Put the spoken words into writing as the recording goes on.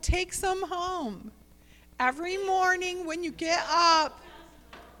Take some home. Every morning when you get up,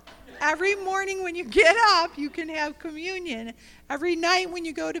 you can have communion. Every night when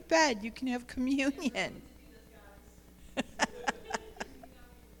you go to bed, you can have communion.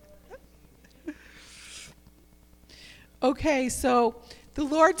 Okay, so the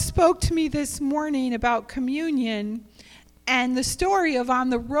Lord spoke to me this morning about communion and the story of on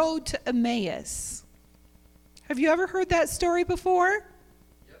the road to Emmaus. Have you ever heard that story before?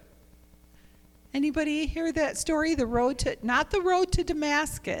 Yep. Anybody hear that story? Not the road to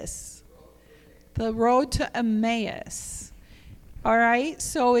Damascus, the road to Emmaus. All right,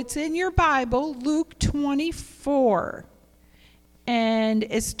 so it's in your Bible, Luke 24, and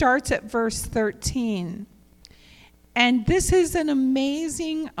it starts at verse 13. And this is an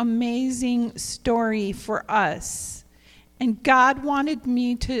amazing, amazing story for us. And God wanted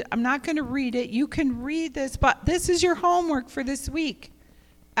me to, I'm not going to read it. You can read this, but this is your homework for this week.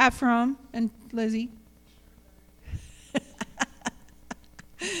 Ephraim and Lizzie.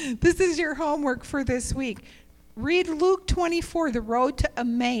 This is your homework for this week. Read Luke 24, the road to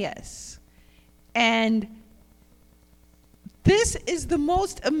Emmaus. And this is the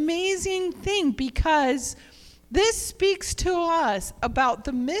most amazing thing because this speaks to us about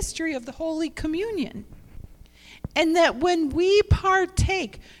the mystery of the Holy Communion. And that when we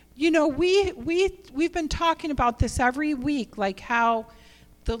partake, we've been talking about this every week, like how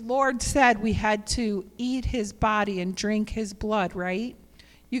the Lord said we had to eat his body and drink his blood, right?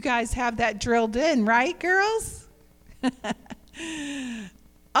 You guys have that drilled in, right, girls?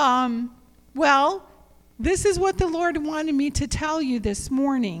 Well, this is what the Lord wanted me to tell you this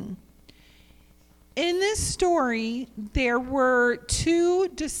morning. In this story, there were two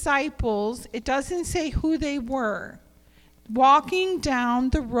disciples, it doesn't say who they were, walking down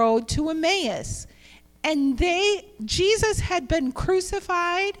the road to Emmaus. And Jesus had been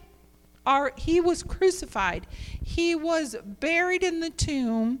crucified, or he was crucified. He was buried in the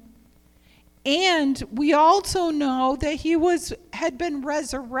tomb. And we also know that he had been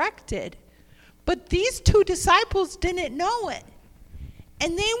resurrected. But these two disciples didn't know it.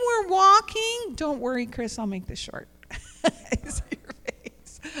 And they were walking. Don't worry, Chris, I'll make this short. I see your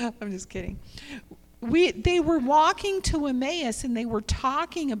face. I'm just kidding. They were walking to Emmaus and they were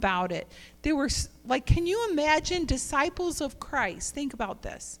talking about it. They were like, can you imagine disciples of Christ? Think about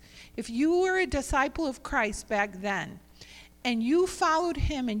this. If you were a disciple of Christ back then and you followed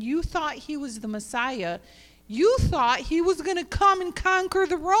him and you thought he was the Messiah, you thought he was going to come and conquer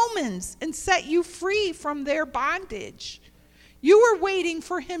the Romans and set you free from their bondage. You were waiting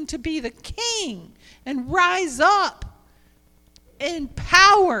for him to be the king and rise up in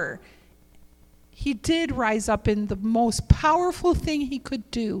power. He did rise up in the most powerful thing he could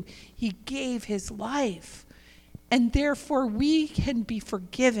do. He gave his life. And therefore we can be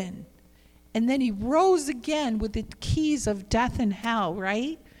forgiven. And then he rose again with the keys of death and hell,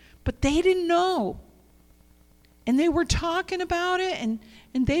 right? But they didn't know. And they were talking about it and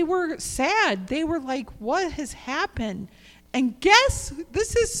they were sad. They were like, what has happened? And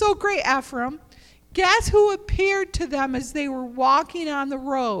this is so great, Ephraim. Guess who appeared to them as they were walking on the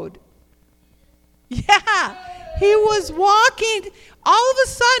road? Yeah, he was walking. All of a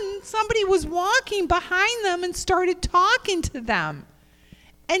sudden, somebody was walking behind them and started talking to them.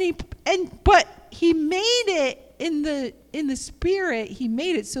 But he made it in the spirit. He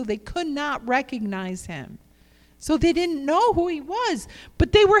made it so they could not recognize him. So they didn't know who he was,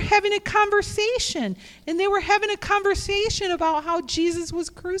 but they were having a conversation, and they were having a conversation about how Jesus was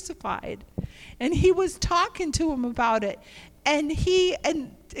crucified, and he was talking to them about it, and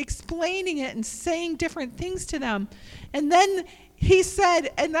explaining it and saying different things to them. And then he said,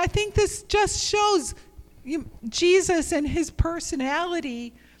 and I think this just shows Jesus and his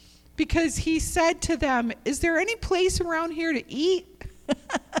personality, because he said to them, is there any place around here to eat?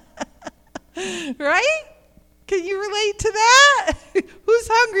 Right? Can you relate to that? Who's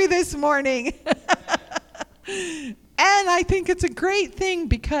hungry this morning? And I think it's a great thing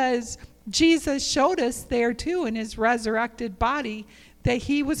because Jesus showed us there too in his resurrected body that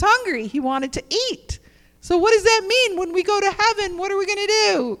he was hungry. He wanted to eat. So what does that mean? When we go to heaven, what are we going to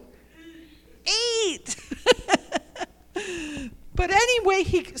do? Eat. But anyway,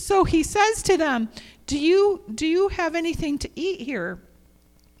 he says to them, do you have anything to eat here?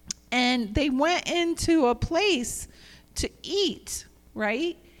 And they went into a place to eat,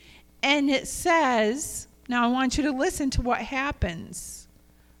 right? And it says, now I want you to listen to what happens,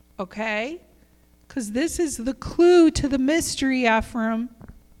 okay? Because this is the clue to the mystery, Ephraim.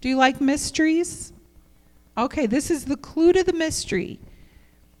 Do you like mysteries? Okay, this is the clue to the mystery.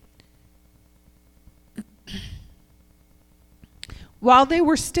 While they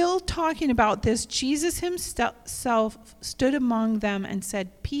were still talking about this, Jesus himself stood among them and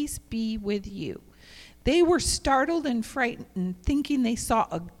said, "Peace be with you." They were startled and frightened, thinking they saw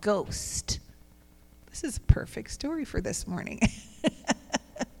a ghost. This is a perfect story for this morning.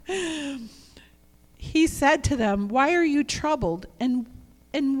 He said to them, "Why are you troubled? And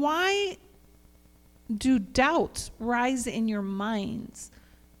why do doubts rise in your minds?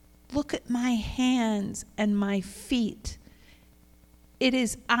 Look at my hands and my feet. It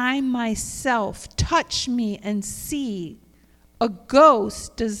is I myself. Touch me and see. A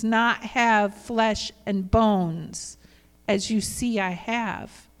ghost does not have flesh and bones, as you see I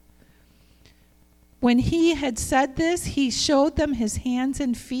have." When he had said this, he showed them his hands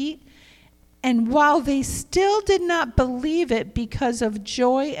and feet. And while they still did not believe it because of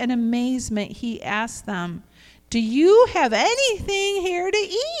joy and amazement, he asked them, "Do you have anything here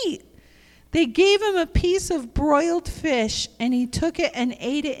to eat?" They gave him a piece of broiled fish, and he took it and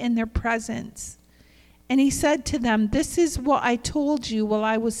ate it in their presence. And he said to them, "This is what I told you while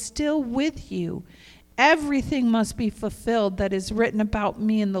I was still with you. Everything must be fulfilled that is written about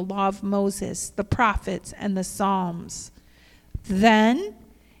me in the law of Moses, the prophets, and the Psalms." Then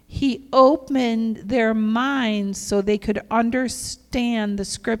he opened their minds so they could understand the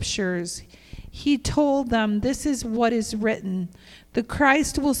scriptures. He told them, "This is what is written. The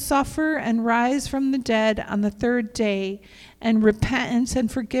Christ will suffer and rise from the dead on the third day, and repentance and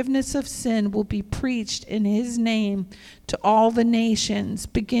forgiveness of sin will be preached in his name to all the nations,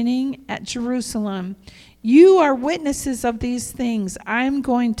 beginning at Jerusalem. You are witnesses of these things. I am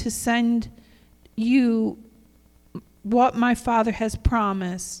going to send you what my Father has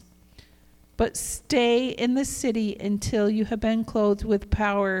promised. But stay in the city until you have been clothed with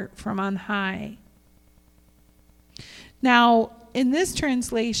power from on high." Now, in this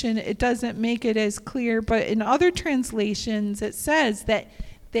translation, it doesn't make it as clear, but in other translations, it says that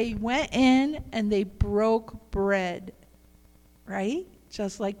they went in and they broke bread, right?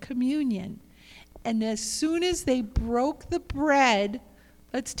 Just like communion. And as soon as they broke the bread,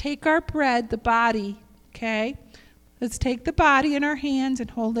 let's take our bread, the body, okay? Let's take the body in our hands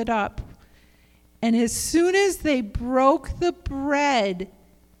and hold it up. And as soon as they broke the bread,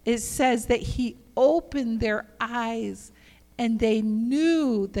 it says that he opened their eyes and they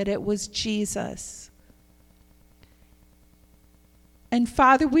knew that it was Jesus. And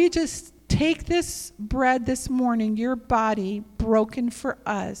Father, we just take this bread this morning, your body broken for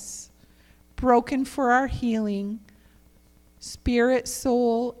us, broken for our healing, spirit,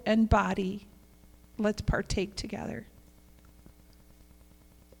 soul, and body. Let's partake together.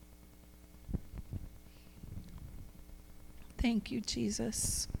 Thank you,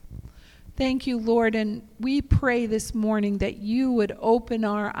 Jesus. Thank you, Lord. And we pray this morning that you would open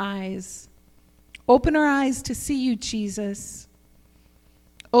our eyes. Open our eyes to see you, Jesus.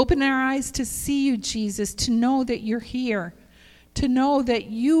 Open our eyes to see you, Jesus, to know that you're here, to know that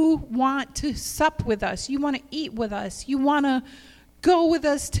you want to sup with us. You want to eat with us. You want to go with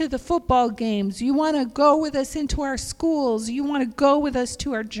us to the football games. You want to go with us into our schools. You want to go with us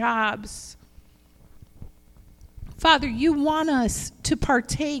to our jobs. Father, you want us to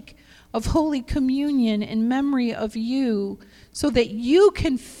partake of Holy Communion in memory of you so that you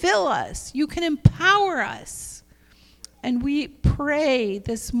can fill us, you can empower us. And we pray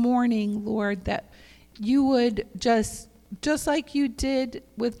this morning, Lord, that you would just like you did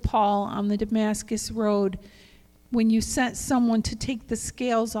with Paul on the Damascus Road when you sent someone to take the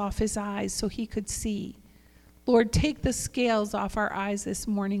scales off his eyes so he could see. Lord, take the scales off our eyes this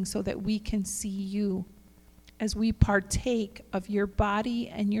morning so that we can see you as we partake of your body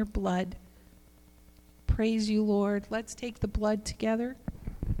and your blood. Praise you, Lord. Let's take the blood together.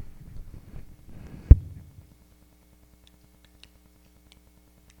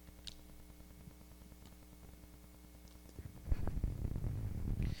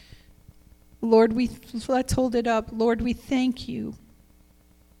 Lord, let's hold it up. Lord, we thank you.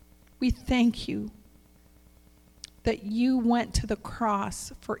 We thank you that you went to the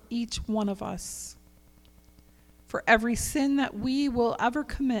cross for each one of us. For every sin that we will ever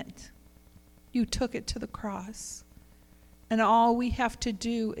commit, you took it to the cross. And all we have to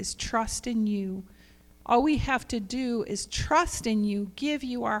do is trust in you. All we have to do is trust in you, give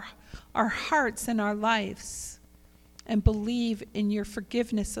you our hearts and our lives, and believe in your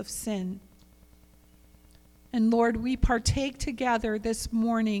forgiveness of sin. And Lord, we partake together this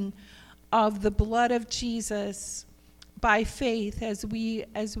morning of the blood of Jesus by faith as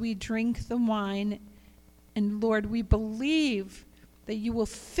we drink the wine. And Lord, we believe that you will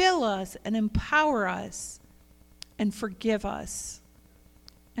fill us and empower us and forgive us.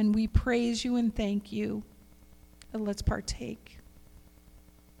 And we praise you and thank you. And let's partake.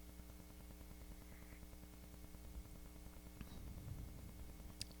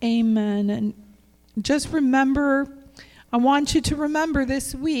 Amen. And just remember, I want you to remember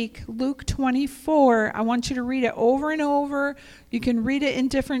this week, Luke 24. I want you to read it over and over. You can read it in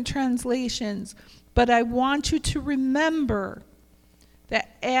different translations. But I want you to remember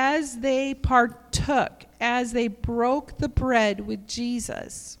that as they partook, as they broke the bread with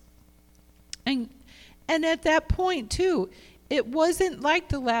Jesus, and at that point too, it wasn't like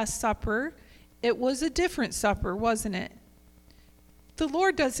the Last Supper. It was a different supper, wasn't it? The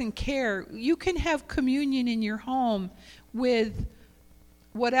Lord doesn't care. You can have communion in your home with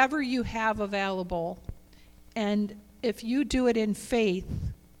whatever you have available. And if you do it in faith,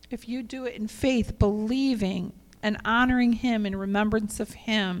 believing and honoring Him in remembrance of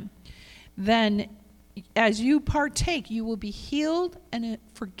Him, then as you partake, you will be healed and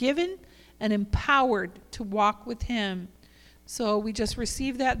forgiven and empowered to walk with Him. So we just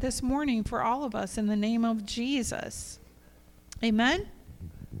received that this morning for all of us in the name of Jesus. Amen?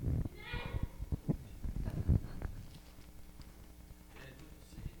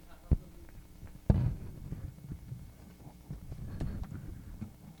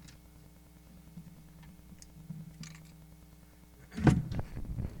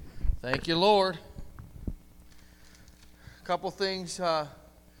 Thank you, Lord. A couple things. Phil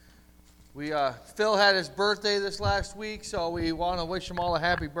had his birthday this last week, so we want to wish him all a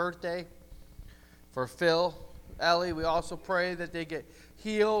happy birthday. For Phil, Ellie, we also pray that they get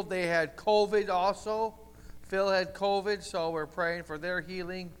healed. They had COVID also. Phil had COVID, so we're praying for their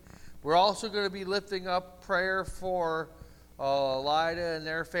healing. We're also going to be lifting up prayer for Lida and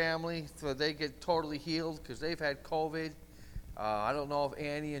their family so they get totally healed because they've had COVID. I don't know if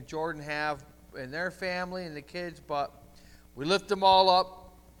Annie and Jordan have in their family and the kids, but we lift them all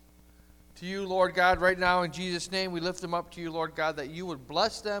up to you, Lord God, right now in Jesus' name. We lift them up to you, Lord God, that you would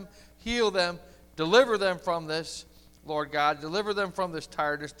bless them, heal them, deliver them from this, Lord God. Deliver them from this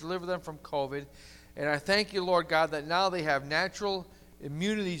tiredness, deliver them from COVID. And I thank you, Lord God, that now they have natural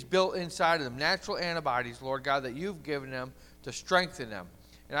immunities built inside of them, natural antibodies, Lord God, that you've given them to strengthen them.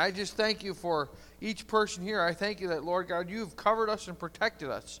 And I just thank you for each person here. I thank you that, Lord God, you've covered us and protected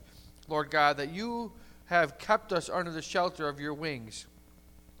us, Lord God, that you have kept us under the shelter of your wings.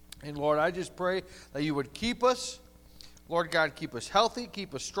 And, Lord, I just pray that you would keep us, Lord God, keep us healthy,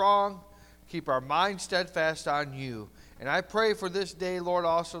 keep us strong, keep our mind steadfast on you. And I pray for this day, Lord,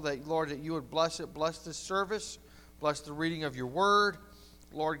 also that, Lord, that you would bless it, bless this service, bless the reading of your word,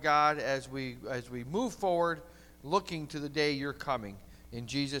 Lord God, as we move forward, looking to the day you're coming. In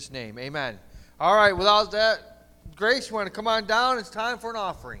Jesus' name, amen. All right, without that, Grace, you want to come on down? It's time for an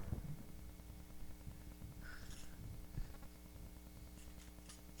offering.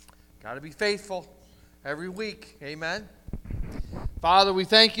 Got to be faithful every week. Amen. Father, we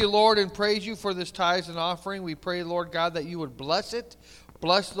thank you, Lord, and praise you for this tithes and offering. We pray, Lord God, that you would bless it.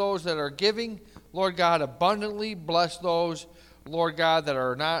 Bless those that are giving, Lord God, abundantly. Bless those, Lord God, that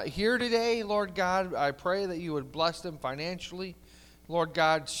are not here today. Lord God, I pray that you would bless them financially. Lord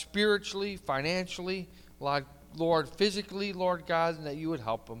God, spiritually, financially, Lord, physically, Lord God, and that you would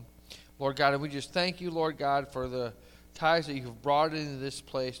help them. Lord God, and we just thank you, Lord God, for the tithes that you've brought into this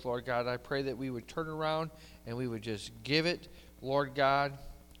place, Lord God. I pray that we would turn around and we would just give it, Lord God,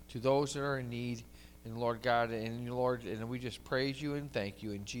 to those that are in need. And Lord God, and Lord, and we just praise you and thank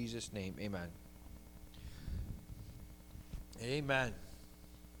you in Jesus' name. Amen. Amen.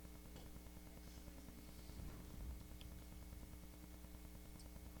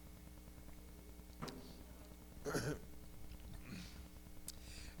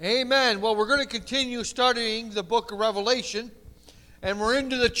 Amen. Well, we're going to continue studying the book of Revelation, and we're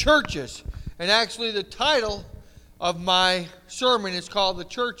into the churches. And actually, the title of my sermon is called The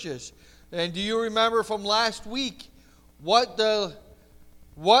Churches. And do you remember from last week what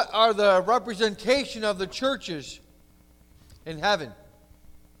are the representation of the churches in heaven?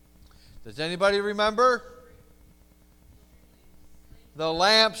 Does anybody remember? The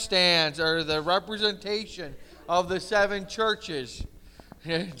lampstands are the representation of the seven churches.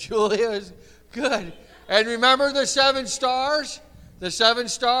 Julia is good. And remember the seven stars? The seven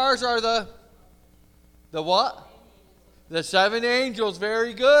stars are the what? The seven angels.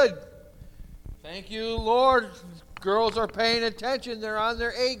 Very good. Thank you, Lord. Girls are paying attention. They're on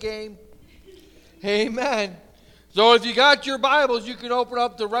their A game. Amen. So if you got your Bibles, you can open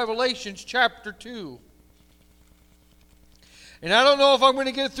up to Revelations chapter 2. And I don't know if I'm going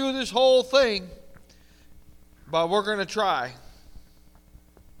to get through this whole thing, but we're going to try.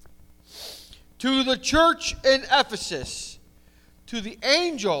 To the church in Ephesus, to the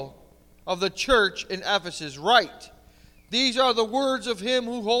angel of the church in Ephesus, write, these are the words of him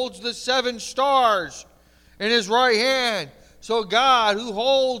who holds the seven stars in his right hand, So God, who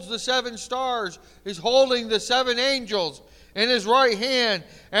holds the 7 stars, is holding the 7 angels in his right hand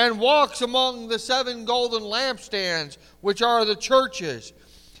and walks among the 7 golden lampstands, which are the churches.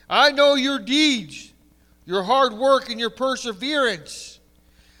 I know your deeds, your hard work, and your perseverance.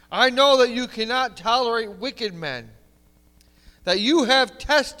 I know that you cannot tolerate wicked men, that you have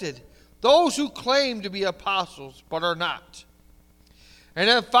tested those who claim to be apostles but are not, and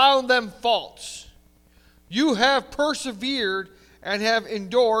have found them false. You have persevered and have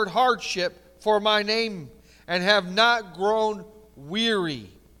endured hardship for my name and have not grown weary.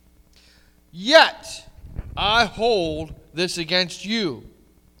 Yet I hold this against you.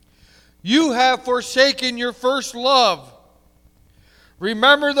 You have forsaken your first love.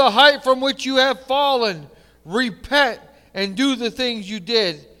 Remember the height from which you have fallen. Repent and do the things you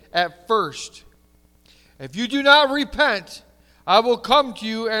did at first. If you do not repent, I will come to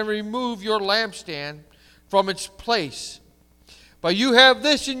you and remove your lampstand from its place. But you have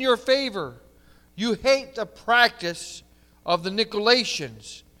this in your favor. You hate the practice of the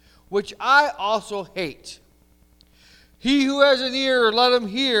Nicolaitans, which I also hate. He who has an ear, let him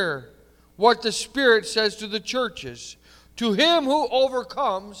hear what the Spirit says to the churches. To him who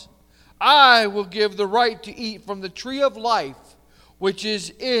overcomes, I will give the right to eat from the tree of life, which is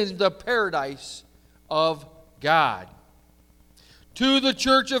in the paradise of God. To the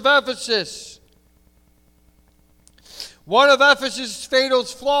church of Ephesus, one of Ephesus' fatal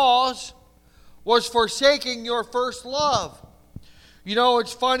flaws was forsaking your first love. You know,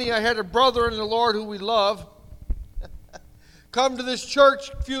 it's funny, I had a brother in the Lord who we love come to this church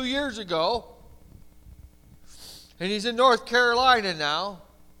a few years ago, and he's in North Carolina now,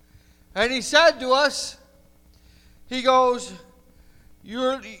 and he said to us, he goes,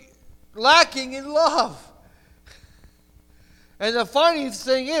 you're lacking in love. And the funny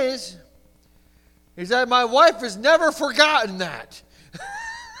thing is that my wife has never forgotten that.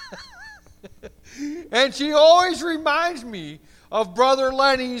 And she always reminds me of Brother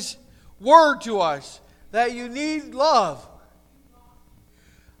Lenny's word to us, that you need love.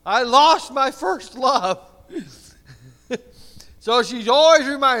 I lost my first love. So she's always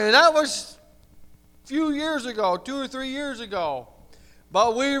reminding me. That was a few years ago, 2 or 3 years ago.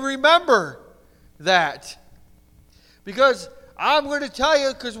 But we remember that. Because I'm going to tell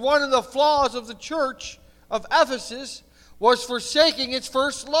you, because one of the flaws of the church of Ephesus was forsaking its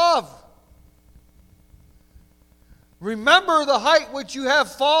first love. Remember the height which you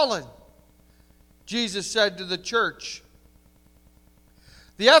have fallen, Jesus said to the church.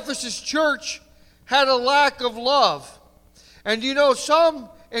 The Ephesus church had a lack of love. And you know, some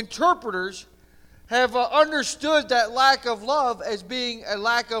interpreters have understood that lack of love as being a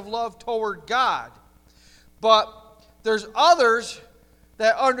lack of love toward God. But there's others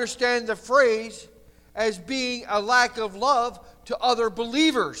that understand the phrase as being a lack of love to other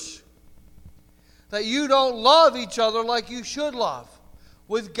believers. That you don't love each other like you should love,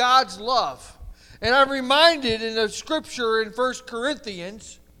 with God's love. And I'm reminded in the scripture in 1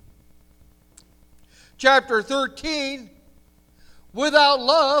 Corinthians chapter 13, without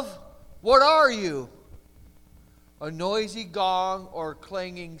love, what are you? A noisy gong or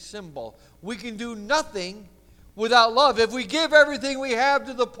clanging cymbal. We can do nothing without love. If we give everything we have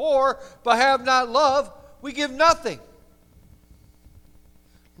to the poor but have not love, we give nothing.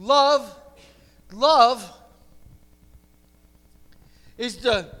 Love is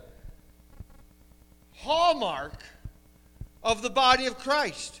the hallmark of the body of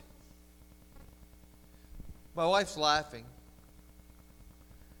Christ. My wife's laughing.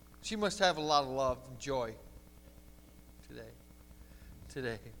 She must have a lot of love and joy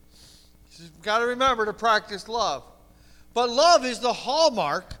today. She's got to remember to practice love. But love is the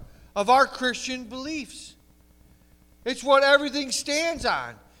hallmark of our Christian beliefs. It's what everything stands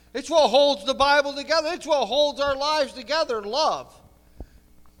on. It's what holds the Bible together. It's what holds our lives together, love.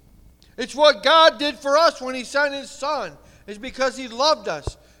 It's what God did for us when He sent His Son. It's because He loved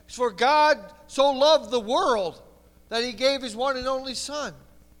us. It's for God so loved the world that He gave His one and only Son.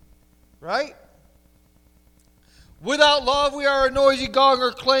 Right? Without love, we are a noisy gong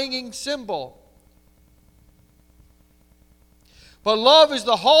or clanging cymbal. But love is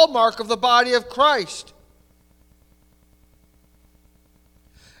the hallmark of the body of Christ.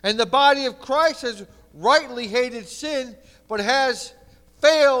 And the body of Christ has rightly hated sin, but has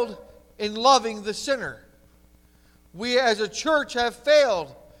failed in loving the sinner. We as a church have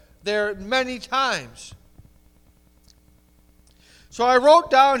failed there many times. So I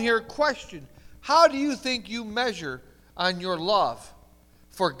wrote down here a question. How do you think you measure on your love?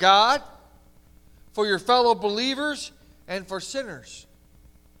 For God, for your fellow believers, and for sinners?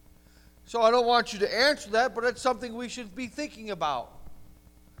 So I don't want you to answer that, but it's something we should be thinking about.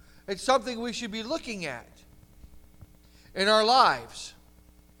 It's something we should be looking at in our lives.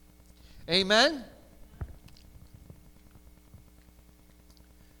 Amen?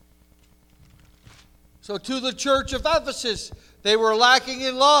 So to the church of Ephesus, they were lacking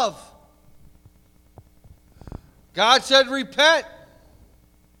in love. God said, repent.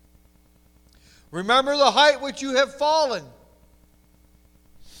 Remember the height which you have fallen.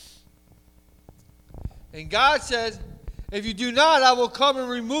 And God says, if you do not, I will come and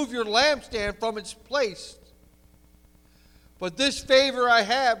remove your lampstand from its place. But this favor I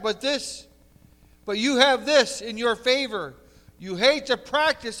have, but you have this in your favor. You hate the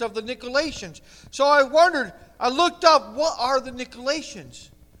practice of the Nicolaitans. So I wondered, I looked up, what are the Nicolaitans?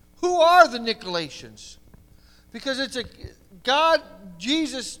 Who are the Nicolaitans? Because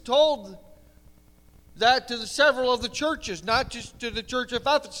Jesus told that to several of the churches, not just to the church of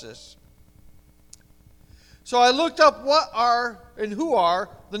Ephesus. So I looked up what are and who are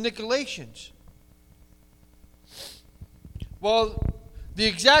the Nicolaitans. Well, the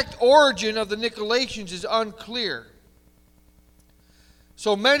exact origin of the Nicolaitans is unclear.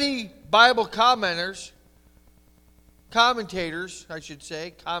 So many Bible commenters, I'm a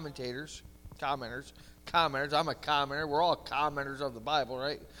commenter, we're all commenters of the Bible,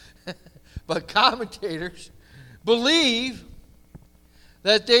 right? But commentators believe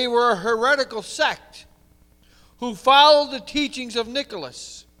that they were a heretical sect who followed the teachings of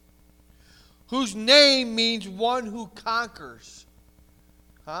Nicholas, whose name means one who conquers.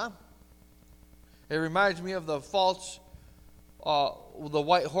 It reminds me of the the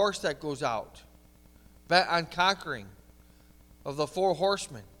white horse that goes out, bent on conquering, of the 4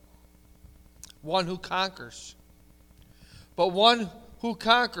 horsemen. One who conquers. But one who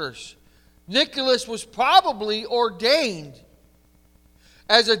conquers. Nicholas was probably ordained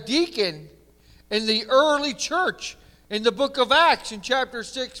as a deacon in the early church in the book of Acts in chapter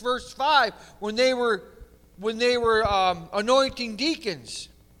 6 verse 5 when they were anointing deacons.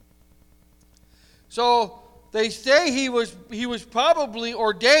 So they say he was probably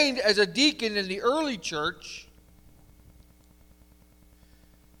ordained as a deacon in the early church,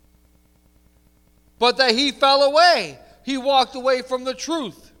 but that he fell away. He walked away from the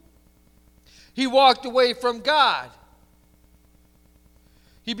truth. He walked away from God.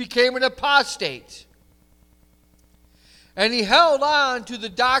 He became an apostate. And he held on to the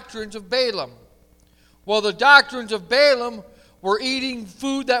doctrines of Balaam. Well, the doctrines of Balaam were eating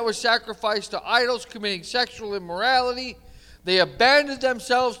food that was sacrificed to idols, committing sexual immorality. They abandoned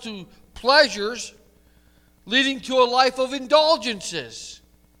themselves to pleasures, leading to a life of indulgences.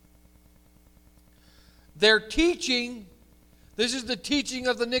 Their teaching, this is the teaching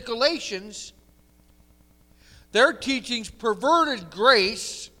of the Nicolaitans, their teachings perverted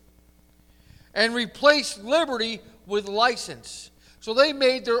grace and replaced liberty with license. So they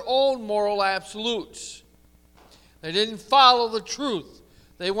made their own moral absolutes. They didn't follow the truth.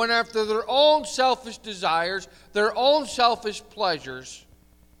 They went after their own selfish desires, their own selfish pleasures.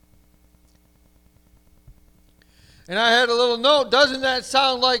 And I had a little note, doesn't that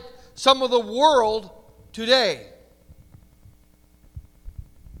sound like some of the world today?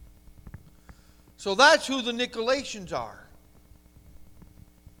 So that's who the Nicolaitans are.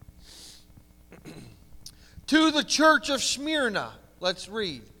 To the church of Smyrna, let's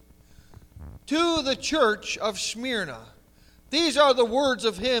read. To the church of Smyrna, these are the words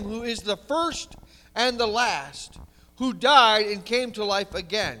of him who is the first and the last, who died and came to life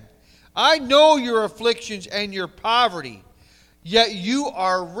again. I know your afflictions and your poverty, yet you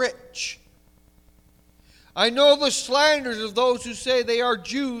are rich. I know the slanders of those who say they are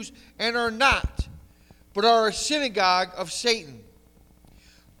Jews and are not, but are a synagogue of Satan.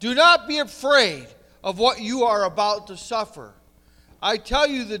 Do not be afraid of what you are about to suffer. I tell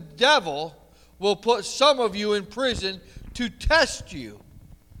you, the devil will put some of you in prison to test you,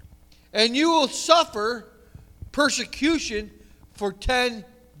 and you will suffer persecution for 10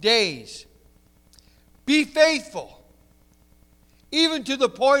 days. Be faithful, even to the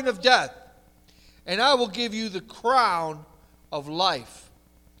point of death, and I will give you the crown of life.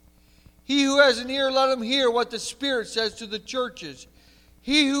 He who has an ear, let him hear what the Spirit says to the churches.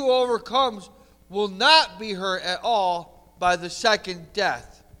 He who overcomes will not be hurt at all by the second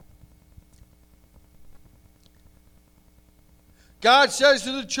death. God says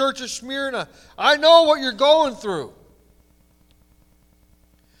to the church of Smyrna, I know what you're going through.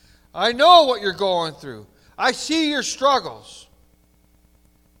 I know what you're going through. I see your struggles.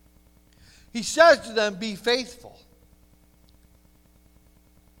 He says to them, be faithful,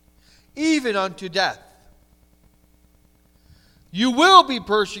 even unto death. You will be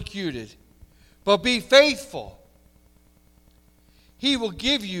persecuted but be faithful. He will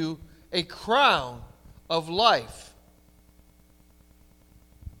give you a crown of life.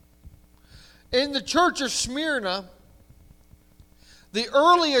 In the church of Smyrna, the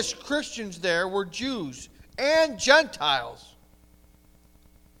earliest Christians there were Jews and Gentiles.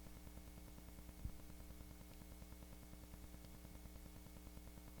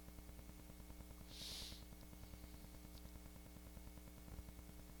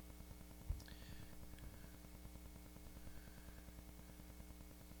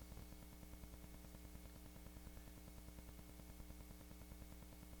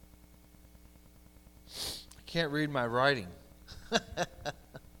 Can't read my writing.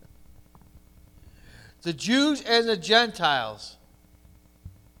 The Jews and the Gentiles.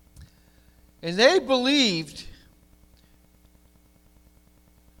 And they believed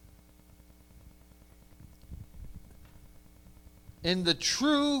in the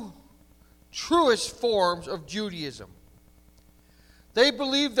truest forms of Judaism. They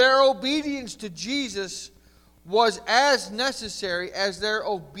believed their obedience to Jesus was as necessary as their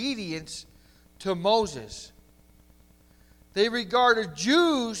obedience to Moses. They regarded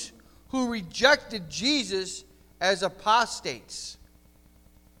Jews who rejected Jesus as apostates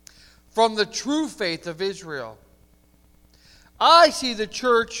from the true faith of Israel. I see the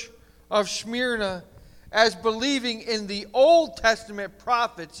church of Smyrna as believing in the Old Testament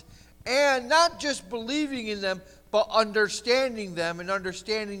prophets, and not just believing in them, but understanding them and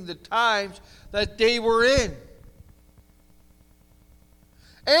understanding the times that they were in.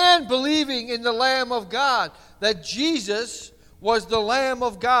 And believing in the Lamb of God, that Jesus was the Lamb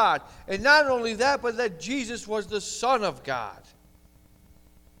of God. And not only that, but that Jesus was the Son of God.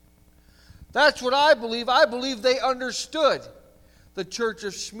 That's what I believe. I believe they understood the church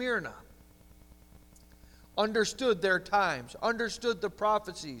of Smyrna. Understood their times, understood the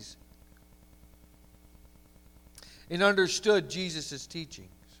prophecies, and understood Jesus' teachings.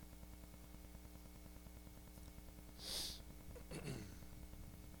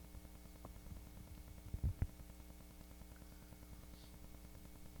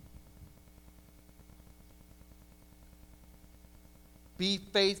 Be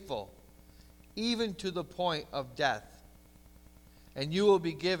faithful, even to the point of death, and you will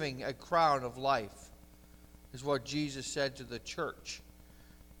be given a crown of life, is what Jesus said to the church.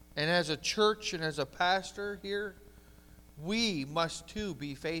 And as a church and as a pastor here, we must too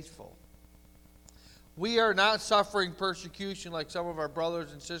be faithful. We are not suffering persecution like some of our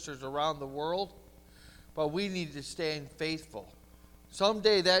brothers and sisters around the world, but we need to stand faithful.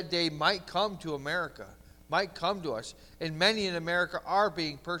 Someday that day might come to America, might come to us, and many in America are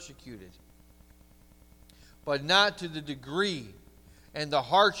being persecuted, but not to the degree and the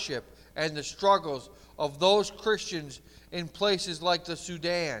hardship and the struggles of those Christians in places like the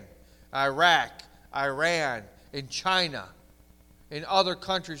Sudan, Iraq, Iran, and China, and other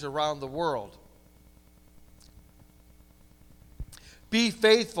countries around the world. Be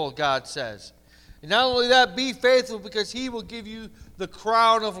faithful, God says. And not only that, be faithful because He will give you the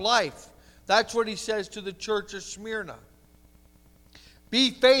crown of life. That's what He says to the church of Smyrna.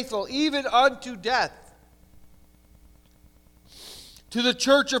 Be faithful even unto death. To the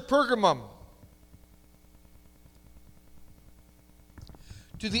church of Pergamum.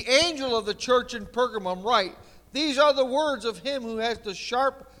 To the angel of the church in Pergamum write, these are the words of Him who has the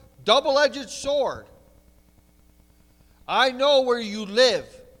sharp, double-edged sword. I know where you live,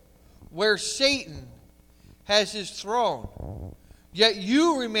 where Satan has his throne. Yet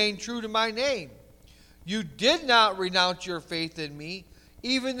you remain true to my name. You did not renounce your faith in me,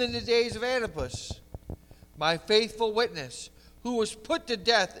 even in the days of Antipas, my faithful witness, who was put to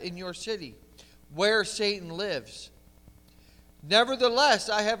death in your city, where Satan lives. Nevertheless,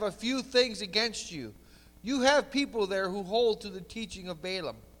 I have a few things against you. You have people there who hold to the teaching of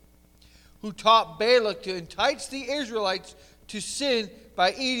Balaam, who taught Balak to entice the Israelites to sin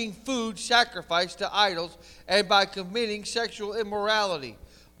by eating food sacrificed to idols and by committing sexual immorality.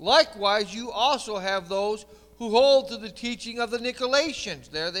 Likewise, you also have those who hold to the teaching of the Nicolaitans.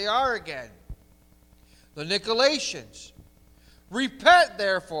 There they are again. The Nicolaitans. Repent,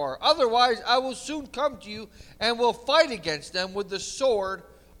 therefore, otherwise I will soon come to you and will fight against them with the sword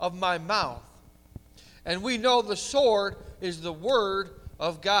of my mouth. And we know the sword is the word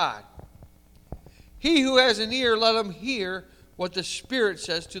of God. He who has an ear, let him hear what the Spirit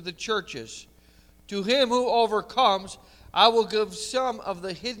says to the churches. To him who overcomes, I will give some of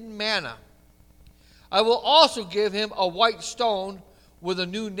the hidden manna. I will also give him a white stone with a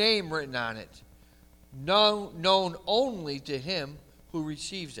new name written on it, known only to him who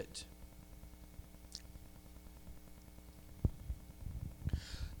receives it.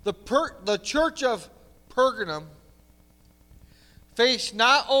 The church of Pergamum faced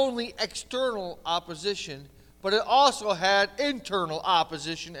not only external opposition, but it also had internal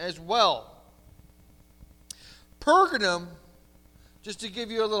opposition as well. Pergamum, just to give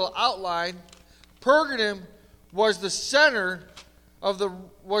you a little outline, Pergamum was the center of the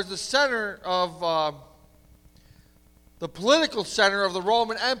political center of the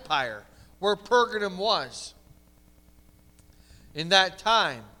Roman Empire, where Pergamum was in that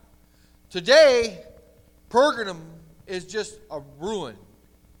time. Today, Pergamum is just a ruin.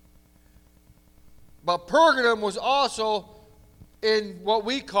 But Pergamum was also in what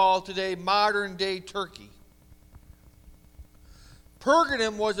we call today modern-day Turkey.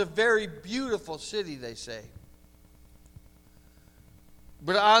 Pergamum was a very beautiful city, they say.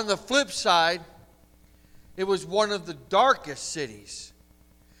 But on the flip side, it was one of the darkest cities.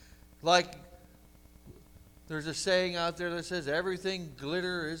 Like, there's a saying out there that says, everything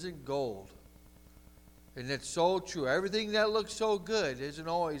glitter isn't gold. And it's so true. Everything that looks so good isn't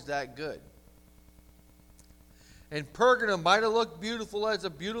always that good. And Pergamum might have looked beautiful as a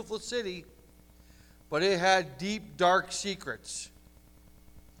beautiful city, but it had deep, dark secrets.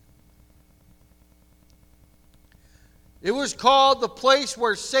 It was called the place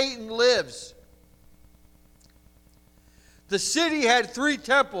where Satan lives. The city had 3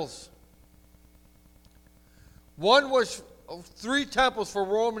 temples. One was 3 temples for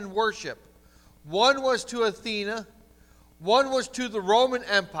Roman worship. One was to Athena, one was to the Roman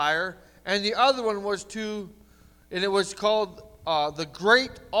Empire, and the other one was and it was called the Great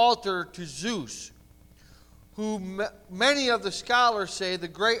Altar to Zeus, who many of the scholars say the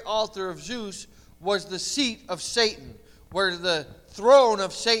Great Altar of Zeus was the seat of Satan, where the throne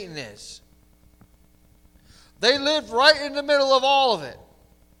of Satan is. They lived right in the middle of all of it.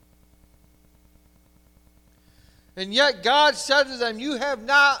 And yet God said to them, you have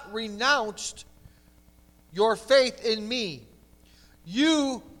not renounced your faith in me.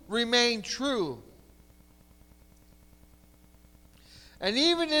 You remain true. And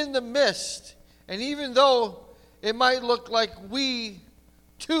even in the midst, and even though it might look like we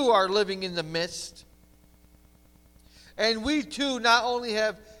too are living in the midst, and we too not only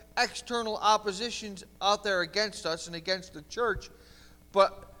have external oppositions out there against us and against the church,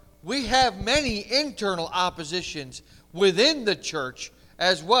 but we have many internal oppositions within the church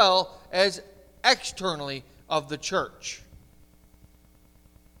as well as externally of the church.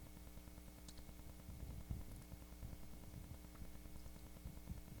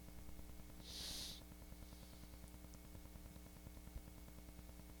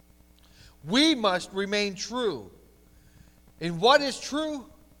 We must remain true. And what is true?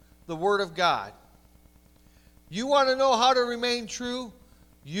 The Word of God. You want to know how to remain true?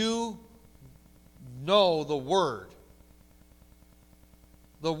 You know the Word.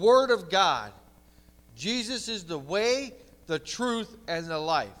 The Word of God. Jesus is the way, the truth, and the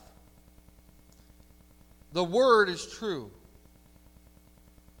life. The Word is true.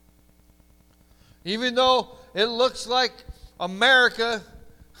 Even though it looks like America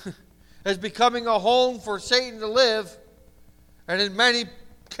is becoming a home for Satan to live, and in many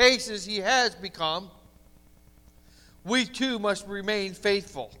cases he has become, we too must remain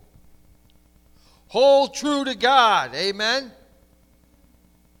faithful. Hold true to God. Amen.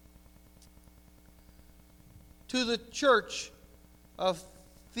 To the church of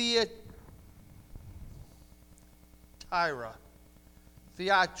Thyatira.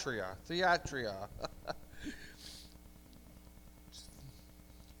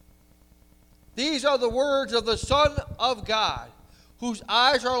 These are the words of the Son of God, whose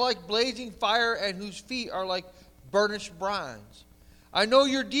eyes are like blazing fire and whose feet are like burnished bronze. I know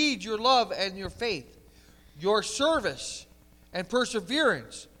your deeds, your love, and your faith, your service and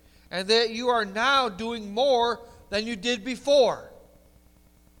perseverance, and that you are now doing more than you did before.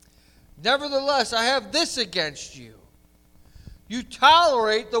 Nevertheless, I have this against you. You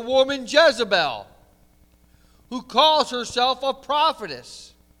tolerate the woman Jezebel, who calls herself a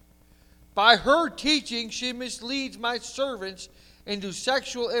prophetess. By her teaching, she misleads my servants into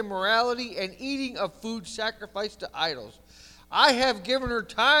sexual immorality and eating of food sacrificed to idols. I have given her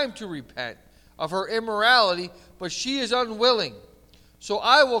time to repent of her immorality, but she is unwilling. So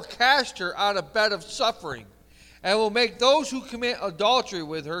I will cast her on a bed of suffering, and will make those who commit adultery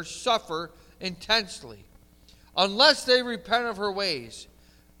with her suffer intensely. Unless they repent of her ways,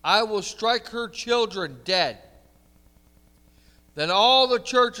 I will strike her children dead. Then all the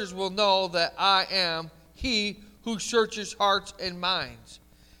churches will know that I am He who searches hearts and minds,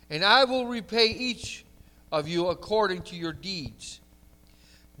 and I will repay each of you according to your deeds.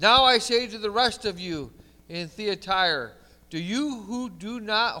 Now I say to the rest of you in Thyatira, Do you who do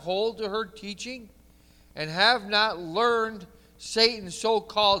not hold to her teaching and have not learned Satan's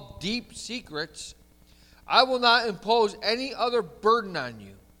so-called deep secrets, I will not impose any other burden on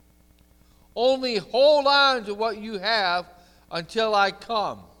you. Only hold on to what you have until I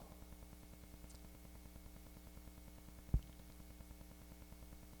come.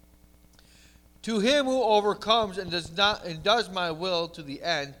 To him who overcomes and does my will to the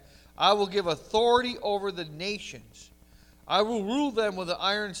end, I will give authority over the nations. I will rule them with an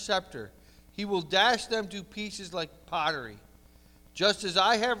iron scepter. He will dash them to pieces like pottery. Just as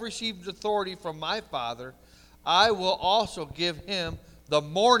I have received authority from my Father, I will also give him the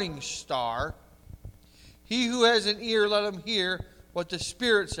morning star. He who has an ear, let him hear what the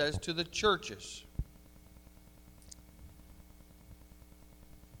Spirit says to the churches.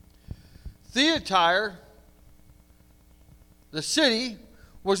 Thyatira, the city,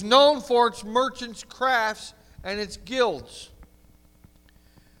 was known for its merchants' crafts and its guilds.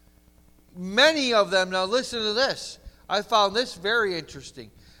 Many of them, now listen to this, I found this very interesting.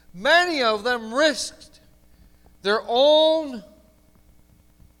 Many of them risked their own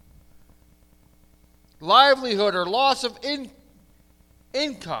livelihood or loss of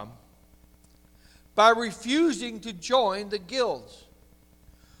income by refusing to join the guilds,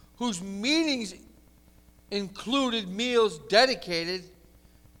 whose meetings included meals dedicated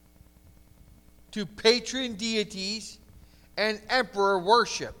to patron deities and emperor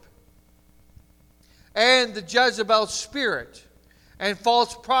worship, and the Jezebel spirit and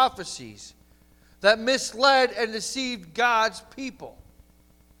false prophecies that misled and deceived God's people.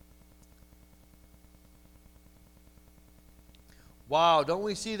 Wow, don't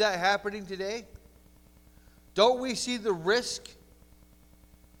we see that happening today? Don't we see the risk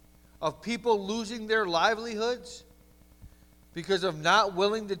of people losing their livelihoods because of not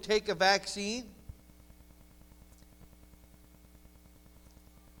willing to take a vaccine?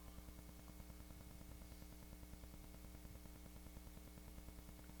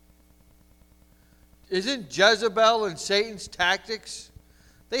 Isn't Jezebel and Satan's tactics,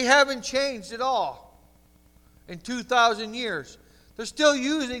 they haven't changed at all in 2,000 years. They're still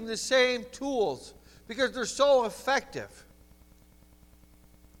using the same tools because they're so effective.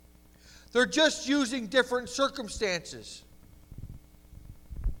 They're just using different circumstances.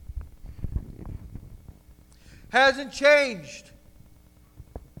 Hasn't changed.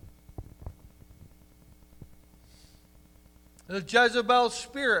 The Jezebel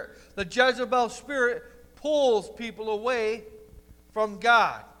spirit pulls people away from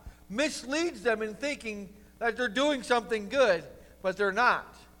God, misleads them in thinking that they're doing something good, but they're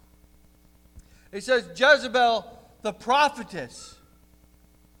not. It says Jezebel, the prophetess,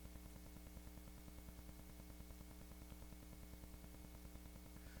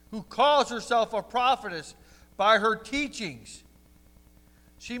 who calls herself a prophetess by her teachings.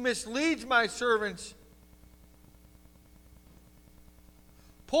 She misleads my servants,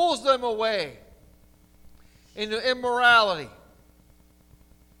 pulls them away into immorality.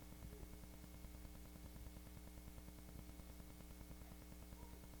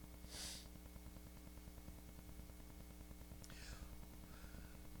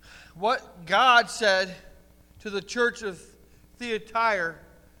 What God said to the church of Thyatira,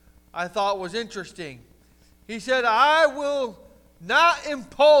 I thought was interesting. He said, I will not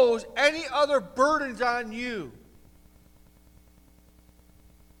impose any other burdens on you.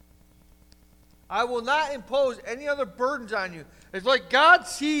 I will not impose any other burdens on you. It's like God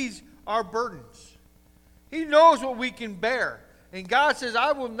sees our burdens. He knows what we can bear. And God says,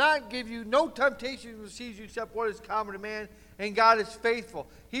 I will not give you no temptation to seize you except what is common to man. And God is faithful.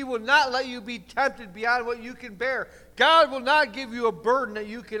 He will not let you be tempted beyond what you can bear. God will not give you a burden that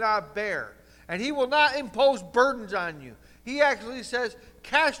you cannot bear. And He will not impose burdens on you. He actually says,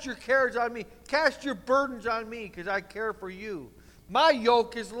 cast your cares on me. Cast your burdens on me because I care for you. My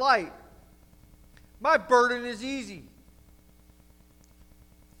yoke is light. My burden is easy.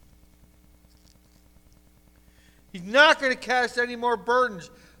 He's not going to cast any more burdens.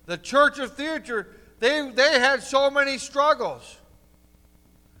 The church of Thyatira, they had so many struggles.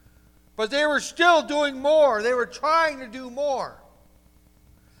 But they were still doing more. They were trying to do more.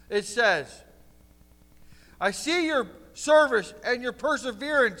 It says, I see your service and your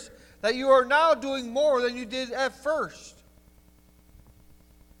perseverance, that you are now doing more than you did at first.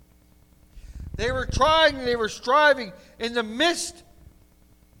 They were trying and they were striving in the midst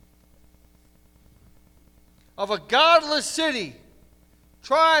of a godless city,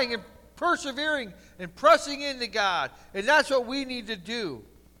 trying and persevering and pressing into God. And that's what we need to do.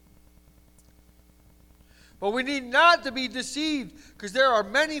 But we need not to be deceived, because there are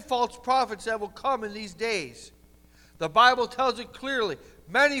many false prophets that will come in these days The Bible tells it clearly.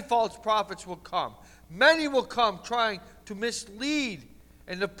 Many false prophets will come. Many will come trying to mislead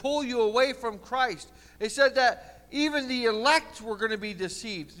and to pull you away from Christ. It said that even the elect were going to be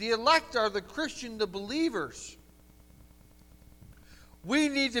deceived. The elect are the Christian, the believers. We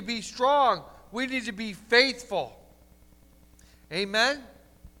need to be strong. We need to be faithful. Amen?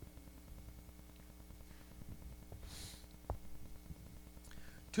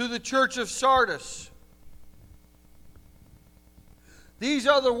 To the church of Sardis. These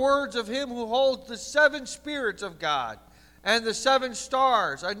are the words of him who holds the 7 spirits of God and the 7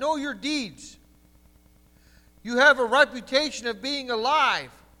 stars. I know your deeds. You have a reputation of being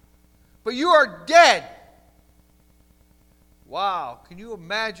alive, but you are dead. Wow, can you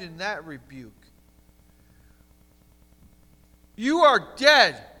imagine that rebuke? You are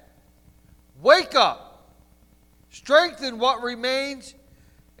dead. Wake up. Strengthen what remains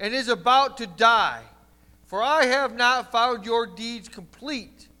and is about to die. For I have not found your deeds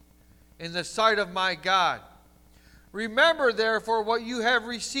complete in the sight of my God. Remember, therefore, what you have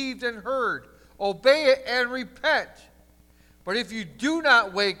received and heard. Obey it and repent. But if you do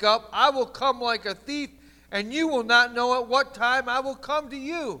not wake up, I will come like a thief, and you will not know at what time I will come to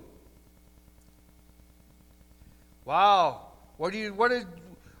you. Wow. What is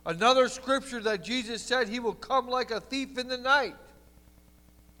another scripture that Jesus said he will come like a thief in the night?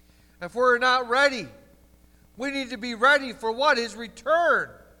 If we're not ready, we need to be ready for what? His return.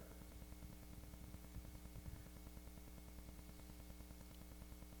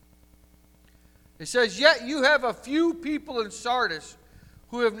 It says, yet you have a few people in Sardis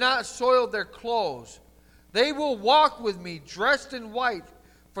who have not soiled their clothes. They will walk with me dressed in white,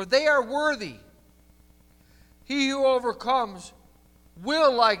 for they are worthy. He who overcomes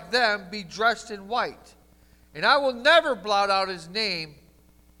will, like them, be dressed in white. And I will never blot out his name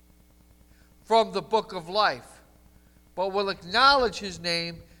from the book of life, but will acknowledge his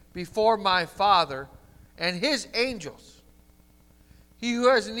name before my Father and his angels. He who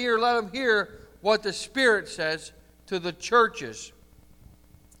has an ear, let him hear what the Spirit says to the churches.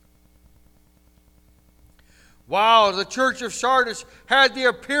 Wow, the church of Sardis had the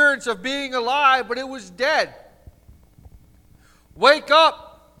appearance of being alive, but it was dead. Wake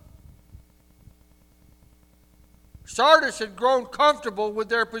up. Sardis had grown comfortable with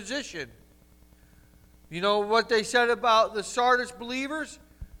their position. You know what they said about the Sardis believers?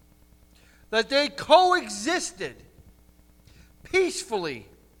 That they coexisted peacefully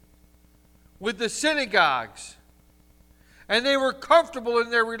with the synagogues. And they were comfortable in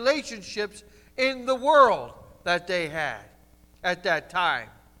their relationships in the world that they had at that time.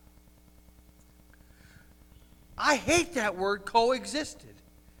 I hate that word, coexisted.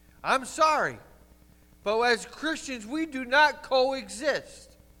 I'm sorry. But as Christians, we do not coexist.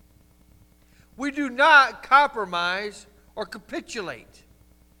 We do not compromise or capitulate.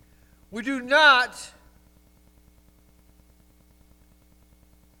 We do not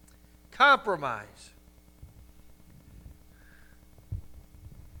compromise.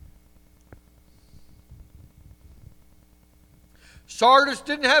 Sardis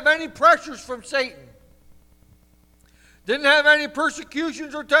didn't have any pressures from Satan. Didn't have any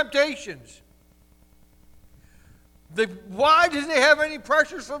persecutions or temptations. Why did they have any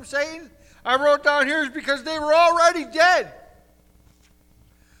pressures from Satan? I wrote down here is because they were already dead.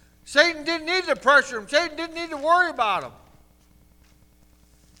 Satan didn't need to pressure them. Satan didn't need to worry about them.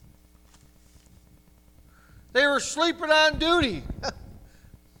 They were sleeping on duty.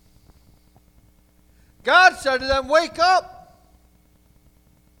 God said to them, wake up.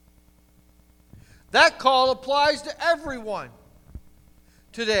 That call applies to everyone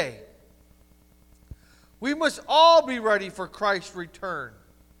today. We must all be ready for Christ's return.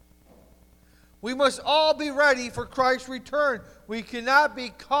 We must all be ready for Christ's return. We cannot be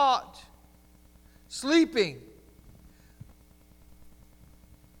caught sleeping.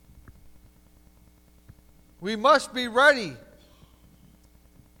 We must be ready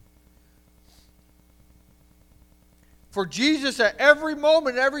for Jesus at every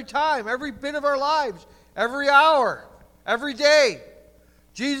moment, every time, every bit of our lives, every hour, every day.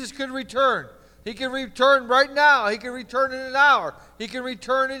 Jesus could return. He can return right now. He can return in an hour. He can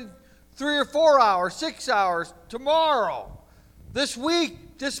return in 3 or 4 hours, 6 hours, tomorrow, this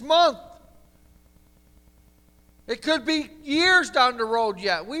week, this month. It could be years down the road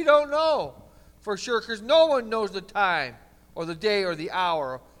yet. We don't know for sure because no one knows the time or the day or the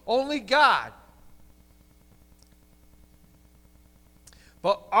hour. Only God.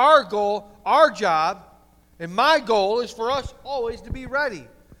 But our goal, our job, and my goal is for us always to be ready.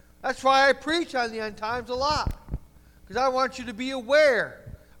 That's why I preach on the end times a lot. Because I want you to be aware.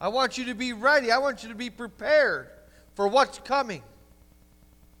 I want you to be ready. I want you to be prepared for what's coming.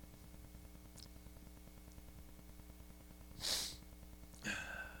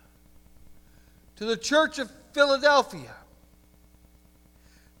 To the church of Philadelphia,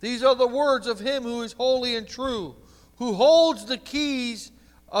 these are the words of him who is holy and true, who holds the keys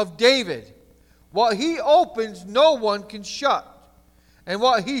of David. What he opens, no one can shut, and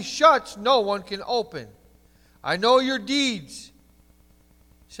what he shuts, no one can open. I know your deeds.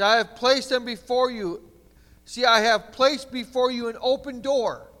 See, I have placed them before you. See, I have placed before you an open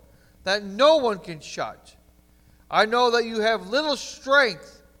door that no one can shut. I know that you have little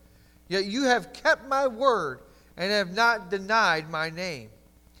strength, yet you have kept my word and have not denied my name.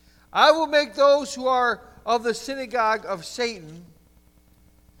 I will make those who are of the synagogue of Satan,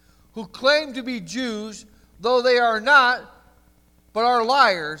 who claim to be Jews, though they are not, but are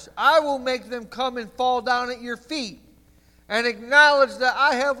liars, I will make them come and fall down at your feet and acknowledge that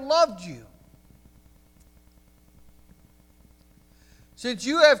I have loved you. Since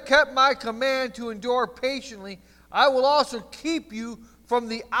you have kept my command to endure patiently, I will also keep you from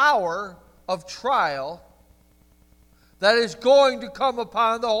the hour of trial that is going to come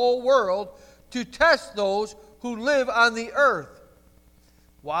upon the whole world to test those who live on the earth.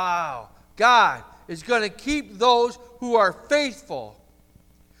 Wow. God is going to keep those who are faithful,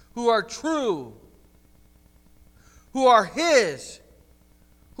 who are true, who are His,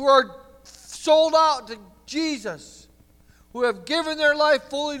 who are sold out to Jesus, who have given their life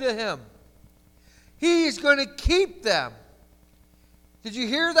fully to Him. He is going to keep them. Did you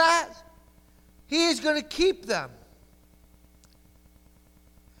hear that? He is going to keep them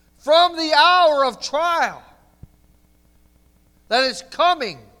from the hour of trial that is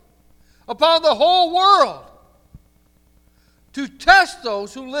coming upon the whole world to test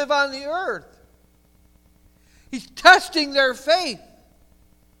those who live on the earth. He's testing their faith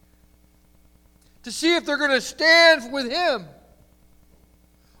to see if they're going to stand with Him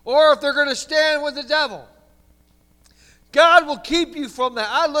or if they're going to stand with the devil. God will keep you from that.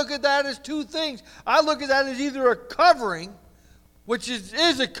 I look at that as two things. I look at that as either a covering, which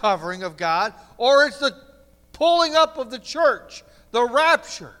is a covering of God, or it's the pulling up of the church, the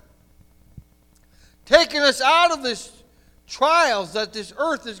rapture, taking us out of this trials that this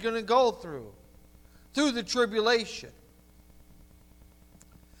earth is going to go through the tribulation.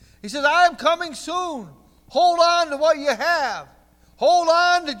 He says, I am coming soon. Hold on to what you have. Hold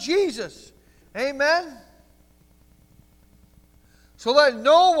on to Jesus. Amen? So that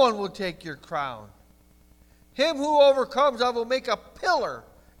no one will take your crown. Him who overcomes, I will make a pillar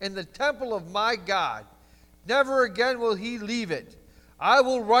in the temple of my God. Never again will he leave it. I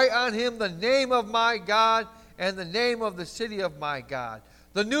will write on him the name of my God and the name of the city of my God,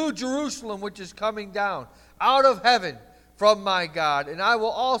 the new Jerusalem which is coming down out of heaven from my God. And I will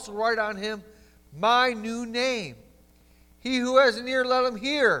also write on him my new name. He who has an ear, let him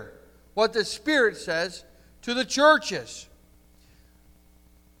hear what the Spirit says to the churches.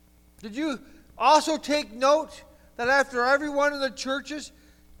 Did you also take note that after every one of the churches,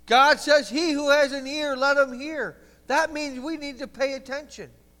 God says, he who has an ear, let him hear. That means we need to pay attention.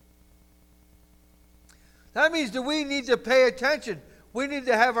 That means that we need to pay attention. We need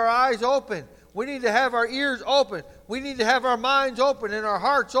to have our eyes open. We need to have our ears open. We need to have our minds open and our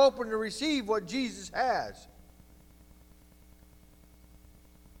hearts open to receive what Jesus has.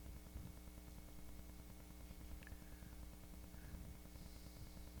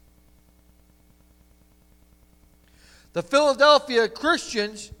 The Philadelphia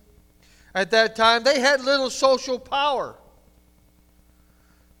Christians at that time, they had little social power.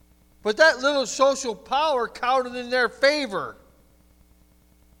 But that little social power counted in their favor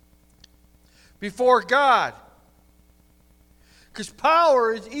before God. Because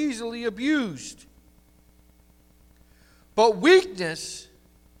power is easily abused. But weakness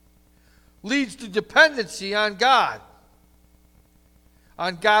leads to dependency on God,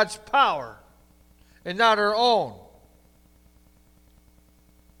 on God's power, and not our own.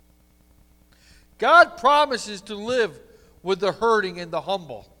 God promises to live with the hurting and the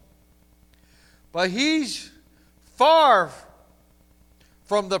humble. But He's far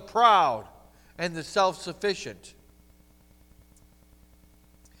from the proud and the self-sufficient.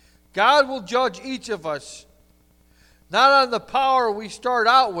 God will judge each of us not on the power we start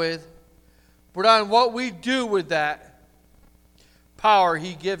out with, but on what we do with that power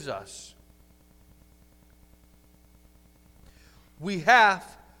He gives us. We have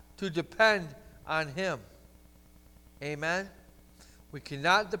to depend on Him. Amen? We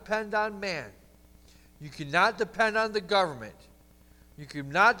cannot depend on man. You cannot depend on the government. You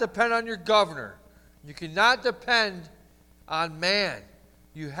cannot depend on your governor. You cannot depend on man.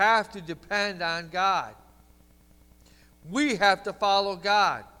 You have to depend on God. We have to follow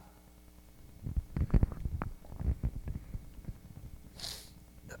God.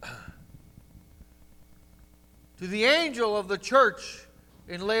 To the angel of the church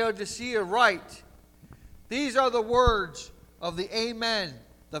in Laodicea write, these are the words of the Amen,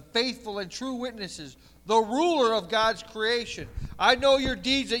 the faithful and true witnesses, the ruler of God's creation. I know your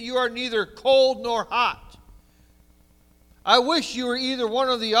deeds, that you are neither cold nor hot. I wish you were either one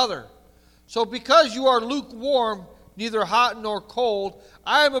or the other. So because you are lukewarm, neither hot nor cold,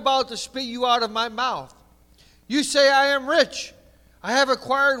 I am about to spit you out of my mouth. You say, I am rich. I have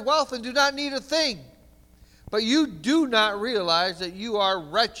acquired wealth and do not need a thing. But you do not realize that you are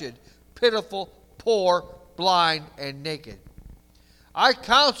wretched, pitiful, poor, blind, and naked. I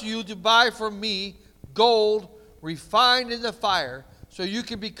counsel you to buy from me gold refined in the fire, so you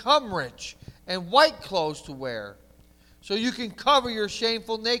can become rich, and white clothes to wear, so you can cover your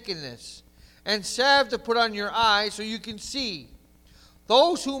shameful nakedness, and salve to put on your eyes, so you can see.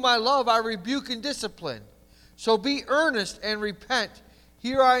 Those whom I love I rebuke and discipline. So be earnest and repent.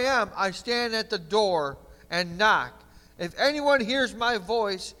 Here I am, I stand at the door and knock. If anyone hears my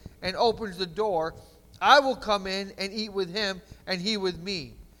voice and opens the door, I will come in and eat with him, and he with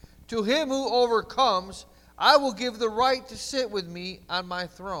me. To him who overcomes, I will give the right to sit with me on my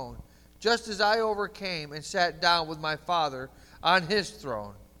throne, just as I overcame and sat down with my Father on his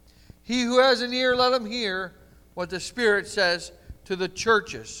throne. He who has an ear, let him hear what the Spirit says to the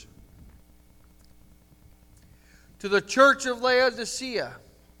churches. To the church of Laodicea,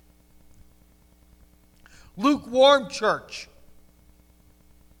 lukewarm church.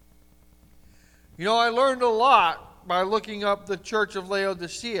 You know, I learned a lot by looking up the church of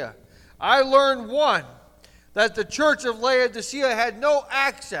Laodicea. I learned, one, that the church of Laodicea had no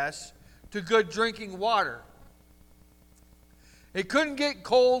access to good drinking water. It couldn't get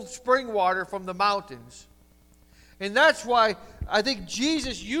cold spring water from the mountains. And that's why I think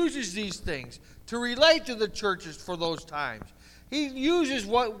Jesus uses these things to relate to the churches for those times. He uses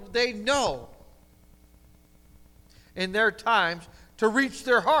what they know in their times to reach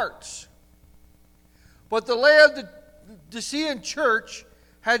their hearts. But the Laodicean church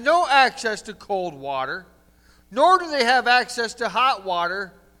had no access to cold water, nor do they have access to hot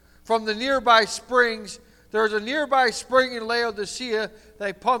water from the nearby springs. There's a nearby spring in Laodicea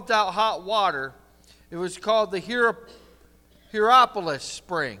that pumped out hot water. It was called the Hierapolis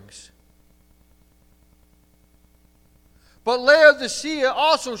Springs. But Laodicea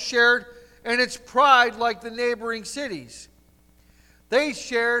also shared in its pride like the neighboring cities. They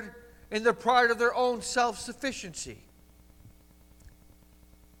shared in the pride of their own self-sufficiency.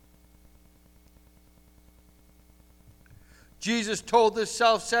 Jesus told this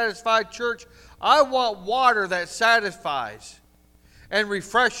self-satisfied church, I want water that satisfies and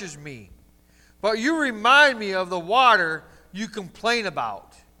refreshes me. But you remind me of the water you complain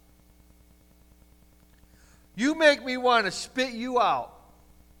about. You make me want to spit you out.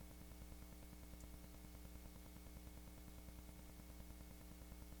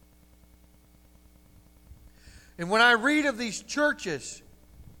 And when I read of these churches,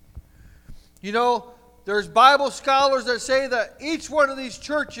 you know, there's Bible scholars that say that each one of these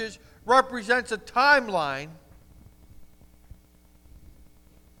churches represents a timeline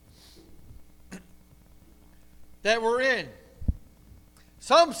that we're in.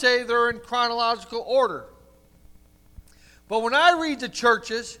 Some say they're in chronological order. But when I read the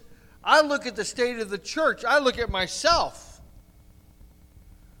churches, I look at the state of the church. I look at myself.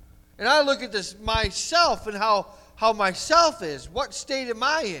 And I look at this myself and how myself is. What state am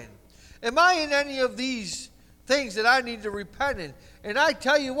I in? Am I in any of these things that I need to repent in? And I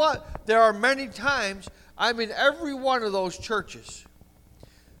tell you what, there are many times I'm in every one of those churches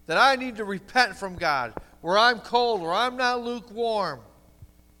that I need to repent from God, where I'm cold, where I'm not lukewarm,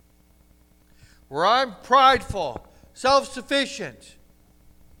 where I'm prideful, self-sufficient.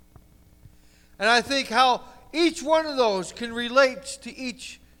 And I think how each one of those can relate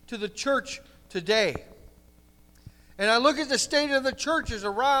to the church today. And I look at the state of the churches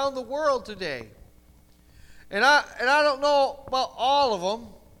around the world today. And I don't know about all of them.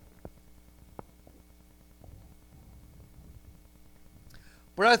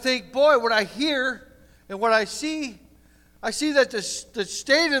 But I think, boy, what I hear and what I see that the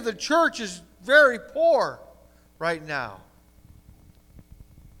state of the church is very poor right now.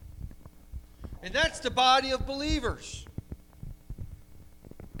 And that's the body of believers.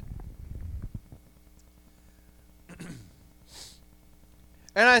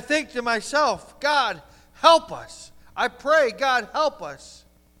 And I think to myself, God, help us. I pray, God, help us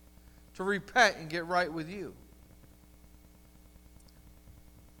to repent and get right with you.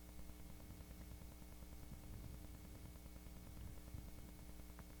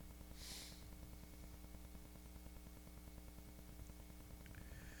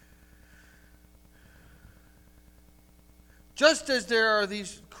 Just as there are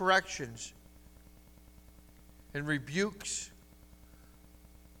these corrections and rebukes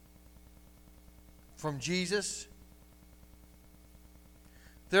from Jesus,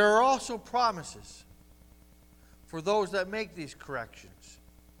 there are also promises for those that make these corrections.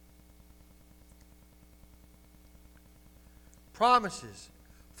 Promises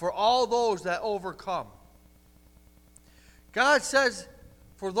for all those that overcome. God says,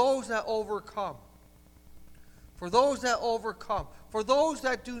 for those that overcome. For those that overcome. For those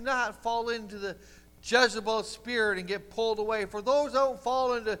that do not fall into the Jezebel spirit and get pulled away. For those that don't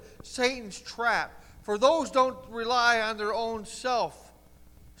fall into Satan's trap. For those don't rely on their own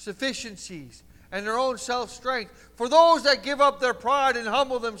self-sufficiencies and their own self-strength. For those that give up their pride and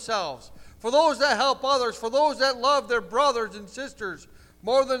humble themselves. For those that help others. For those that love their brothers and sisters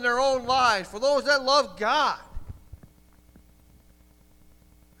more than their own lives. For those that love God.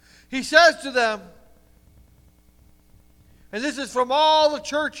 He says to them, and this is from all the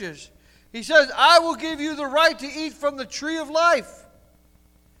churches, he says, I will give you the right to eat from the tree of life.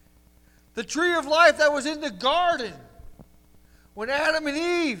 The tree of life that was in the garden when Adam and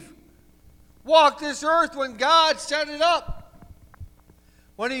Eve walked this earth, when God set it up,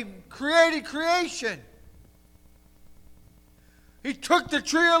 when He created creation. He took the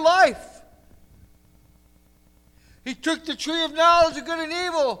tree of life. He took the tree of knowledge of good and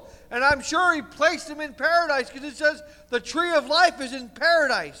evil, and I'm sure He placed them in paradise, because it says the tree of life is in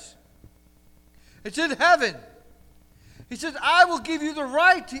paradise. It's in heaven. He says, I will give you the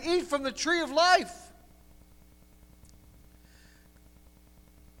right to eat from the tree of life.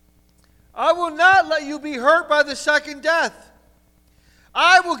 I will not let you be hurt by the second death.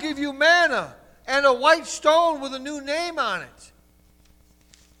 I will give you manna and a white stone with a new name on it.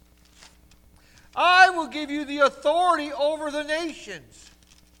 I will give you the authority over the nations.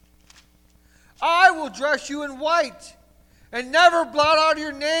 I will dress you in white and never blot out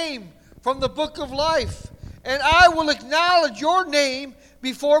your name from the book of life. And I will acknowledge your name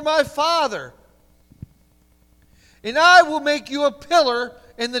before my Father. And I will make you a pillar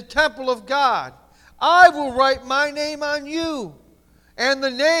in the temple of God. I will write my name on you and the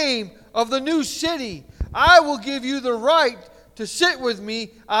name of the new city. I will give you the right to sit with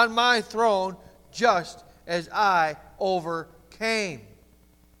me on my throne, just as I overcame.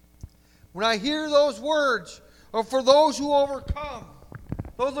 When I hear those words, or for those who overcome,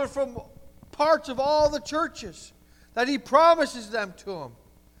 those are from parts of all the churches that He promises them to them.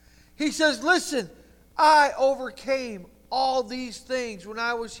 He says, listen, I overcame all these things when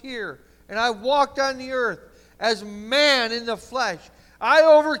I was here and I walked on the earth as man in the flesh. I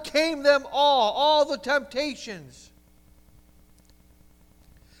overcame them all the temptations.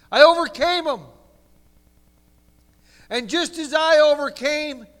 I overcame them. And just as I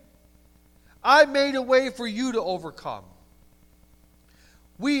overcame, I made a way for you to overcome.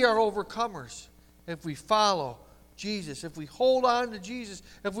 We are overcomers if we follow Jesus, if we hold on to Jesus,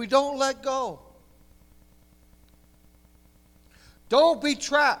 if we don't let go. Don't be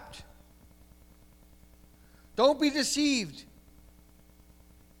trapped. Don't be deceived.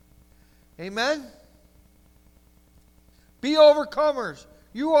 Amen? Be overcomers.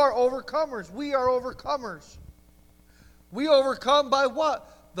 You are overcomers. We are overcomers. We overcome by what?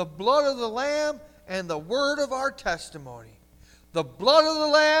 The blood of the Lamb and the word of our testimony. The blood of the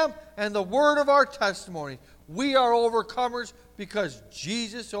Lamb and the word of our testimony. We are overcomers because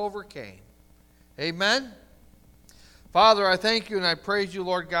Jesus overcame. Amen? Father, I thank you and I praise you,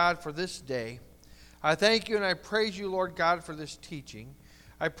 Lord God, for this day. I thank you and I praise you, Lord God, for this teaching.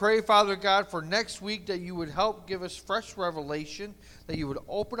 I pray, Father God, for next week that you would help give us fresh revelation, that you would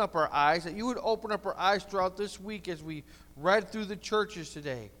open up our eyes, that you would open up our eyes throughout this week as we read through the churches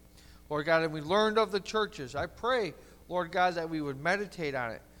today. Lord God, and we learned of the churches. I pray, Lord God, that we would meditate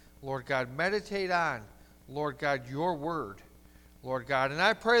on it. Lord God, meditate on, Lord God, your word. Lord God, and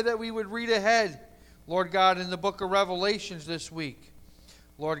I pray that we would read ahead, Lord God, in the book of Revelations this week.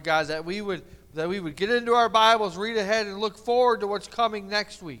 Lord God, that we would get into our Bibles, read ahead, and look forward to what's coming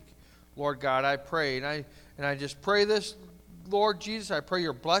next week. Lord God, I pray. And I just pray this, Lord Jesus, I pray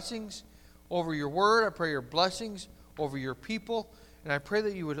your blessings over your word. I pray your blessings over your people. And I pray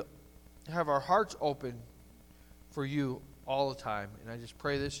that you would have our hearts open for you all the time. And I just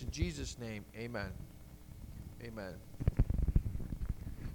pray this in Jesus' name. Amen. Amen.